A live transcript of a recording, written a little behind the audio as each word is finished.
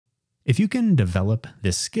If you can develop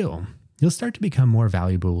this skill, you'll start to become more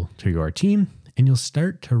valuable to your team, and you'll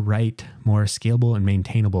start to write more scalable and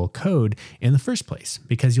maintainable code in the first place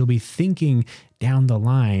because you'll be thinking down the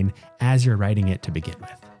line as you're writing it to begin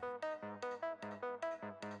with.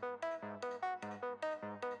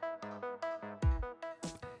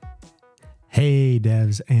 Hey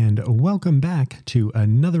devs, and welcome back to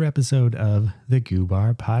another episode of the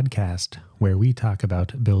goobar podcast, where we talk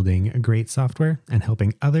about building great software and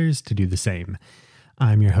helping others to do the same.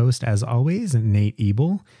 I'm your host, as always, Nate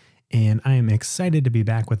Ebel, and I am excited to be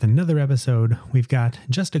back with another episode. We've got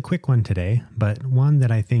just a quick one today, but one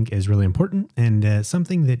that I think is really important and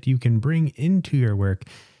something that you can bring into your work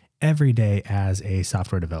every day as a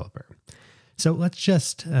software developer. So let's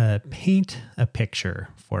just paint a picture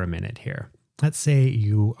for a minute here. Let's say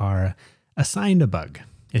you are assigned a bug.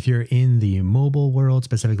 If you're in the mobile world,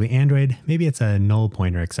 specifically Android, maybe it's a null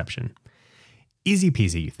pointer exception. Easy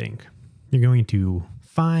peasy, you think. You're going to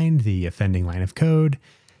find the offending line of code,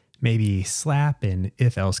 maybe slap an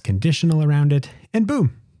if-else conditional around it, and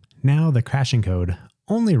boom! Now the crashing code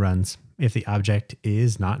only runs if the object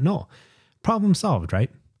is not null. Problem solved,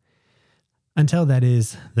 right? Until that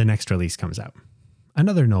is, the next release comes out.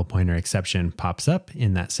 Another null pointer exception pops up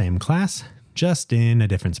in that same class, just in a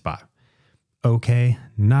different spot. Okay,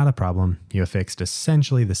 not a problem. You fixed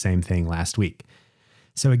essentially the same thing last week.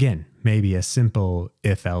 So again, maybe a simple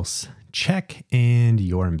if-else check and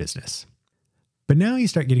you're in business. But now you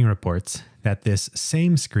start getting reports that this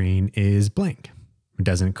same screen is blank. It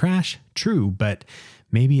doesn't crash, true, but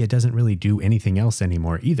maybe it doesn't really do anything else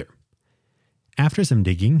anymore either. After some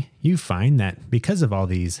digging, you find that because of all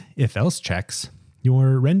these if-else checks,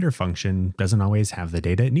 your render function doesn't always have the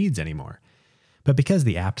data it needs anymore. But because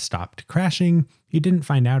the app stopped crashing, you didn't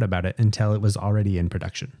find out about it until it was already in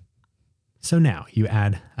production. So now you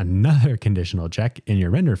add another conditional check in your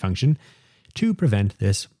render function to prevent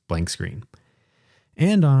this blank screen.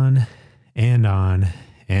 And on, and on,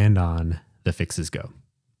 and on the fixes go.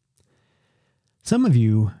 Some of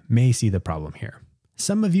you may see the problem here.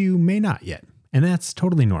 Some of you may not yet, and that's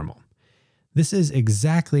totally normal. This is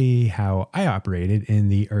exactly how I operated in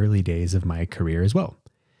the early days of my career as well.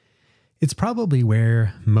 It's probably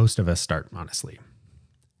where most of us start, honestly.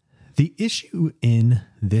 The issue in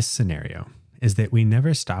this scenario is that we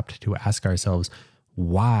never stopped to ask ourselves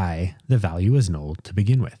why the value is null to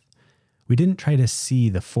begin with. We didn't try to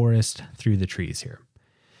see the forest through the trees here.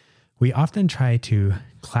 We often try to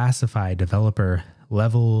classify developer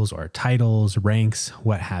levels or titles, ranks,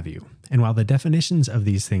 what have you. And while the definitions of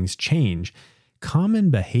these things change,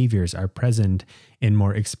 common behaviors are present in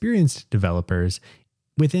more experienced developers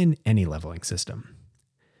within any leveling system.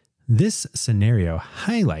 This scenario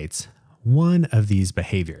highlights one of these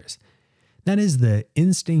behaviors. That is the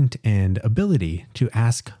instinct and ability to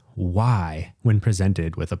ask why when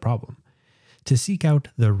presented with a problem, to seek out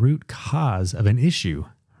the root cause of an issue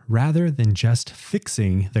rather than just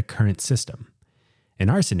fixing the current system. In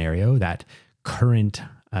our scenario, that current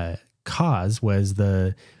cause was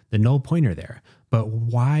the null pointer there, but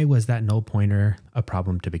why was that null pointer a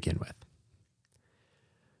problem to begin with?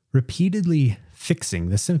 Repeatedly fixing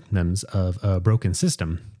the symptoms of a broken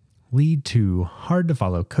system lead to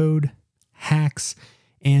hard-to-follow code, hacks,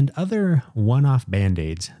 and other one-off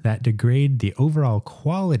band-aids that degrade the overall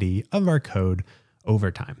quality of our code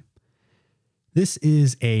over time. This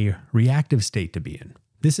is a reactive state to be in.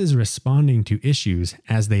 This is responding to issues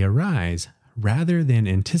as they arise rather than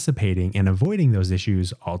anticipating and avoiding those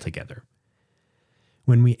issues altogether.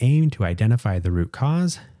 When we aim to identify the root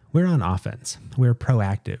cause, we're on offense. We're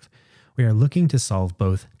proactive. We are looking to solve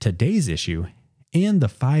both today's issue and the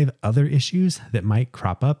 5 other issues that might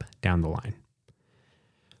crop up down the line.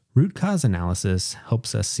 Root cause analysis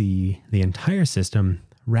helps us see the entire system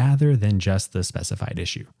rather than just the specified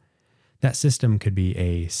issue. That system could be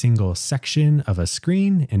a single section of a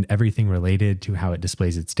screen and everything related to how it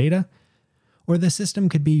displays its data, or the system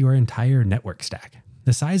could be your entire network stack.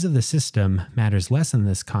 The size of the system matters less in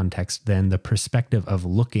this context than the perspective of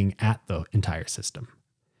looking at the entire system.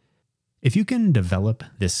 If you can develop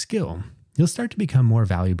this skill, you'll start to become more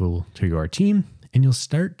valuable to your team, and you'll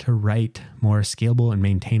start to write more scalable and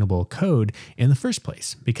maintainable code in the first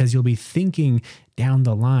place because you'll be thinking down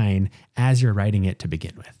the line as you're writing it to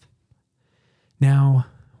begin with. Now,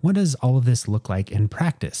 what does all of this look like in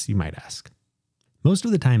practice, you might ask? Most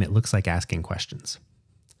of the time, it looks like asking questions.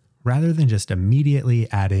 Rather than just immediately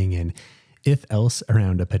adding an if-else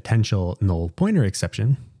around a potential null pointer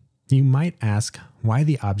exception, you might ask why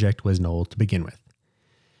the object was null to begin with.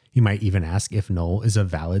 You might even ask if null is a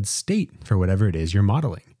valid state for whatever it is you're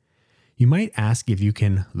modeling. You might ask if you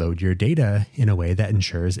can load your data in a way that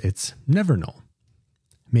ensures it's never null.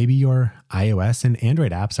 Maybe your iOS and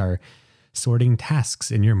Android apps are sorting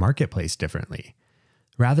tasks in your marketplace differently.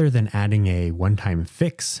 Rather than adding a one-time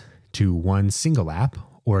fix to one single app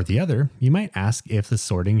or the other, you might ask if the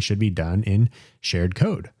sorting should be done in shared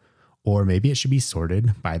code, or maybe it should be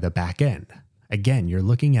sorted by the back end. Again, you're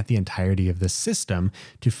looking at the entirety of the system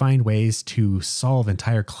to find ways to solve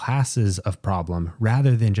entire classes of problem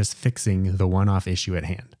rather than just fixing the one-off issue at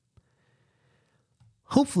hand.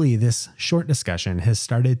 Hopefully, this short discussion has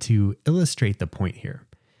started to illustrate the point here.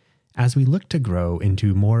 As we look to grow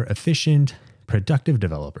into more efficient, productive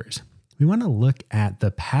developers, we want to look at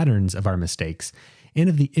the patterns of our mistakes and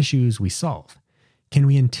of the issues we solve. Can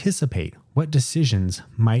we anticipate what decisions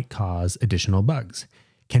might cause additional bugs?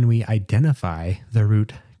 Can we identify the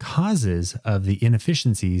root causes of the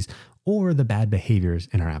inefficiencies or the bad behaviors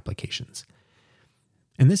in our applications?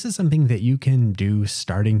 And this is something that you can do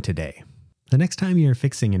starting today. The next time you're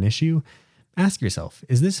fixing an issue, ask yourself,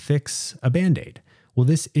 is this fix a Band-Aid? Will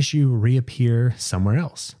this issue reappear somewhere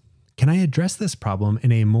else? Can I address this problem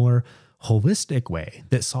in a more holistic way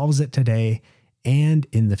that solves it today and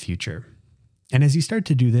in the future? And as you start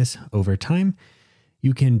to do this over time,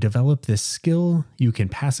 you can develop this skill, you can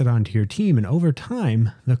pass it on to your team, and over time,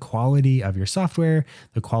 the quality of your software,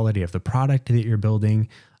 the quality of the product that you're building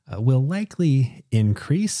will likely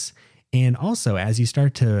increase. And also, as you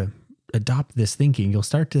start to adopt this thinking, you'll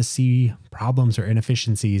start to see problems or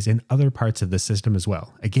inefficiencies in other parts of the system as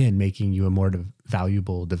well. Again, making you a more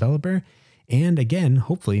valuable developer. And again,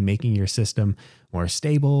 hopefully making your system more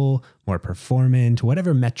stable, more performant,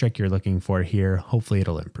 whatever metric you're looking for here, hopefully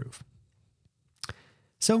it'll improve.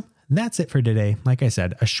 So that's it for today. Like I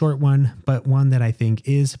said, a short one, but one that I think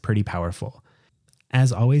is pretty powerful.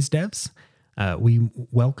 As always, devs, we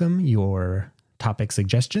welcome your topic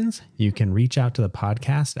suggestions. You can reach out to the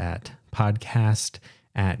podcast at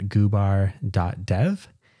podcast@goobar.dev,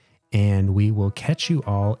 and we will catch you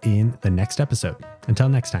all in the next episode. Until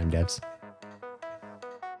next time, devs.